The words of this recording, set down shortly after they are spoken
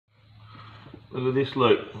Look at this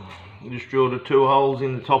loop. Just drilled the 2 holes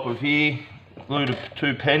in the top of here, glued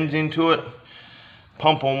 2 pens into it,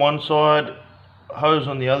 pump on one side, hose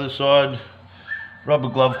on the other side, rubber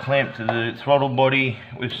glove clamp to the throttle body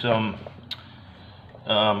with some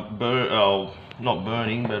not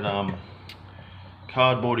burning, but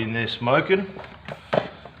cardboard in there smoking.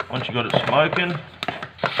 Once you got it smoking,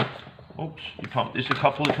 oops, you pump this a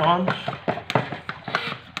couple of times.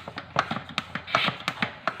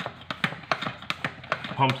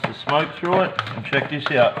 Pumps the smoke through it, and check this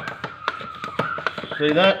out.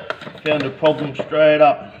 See that? Found a problem straight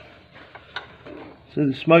up. See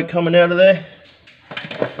the smoke coming out of there?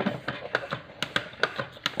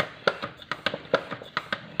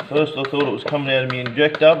 First I thought it was coming out of my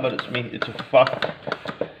injector, but it's a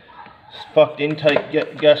fucked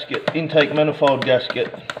intake manifold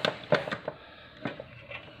gasket.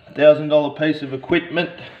 $1,000 piece of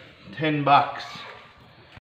equipment, $10.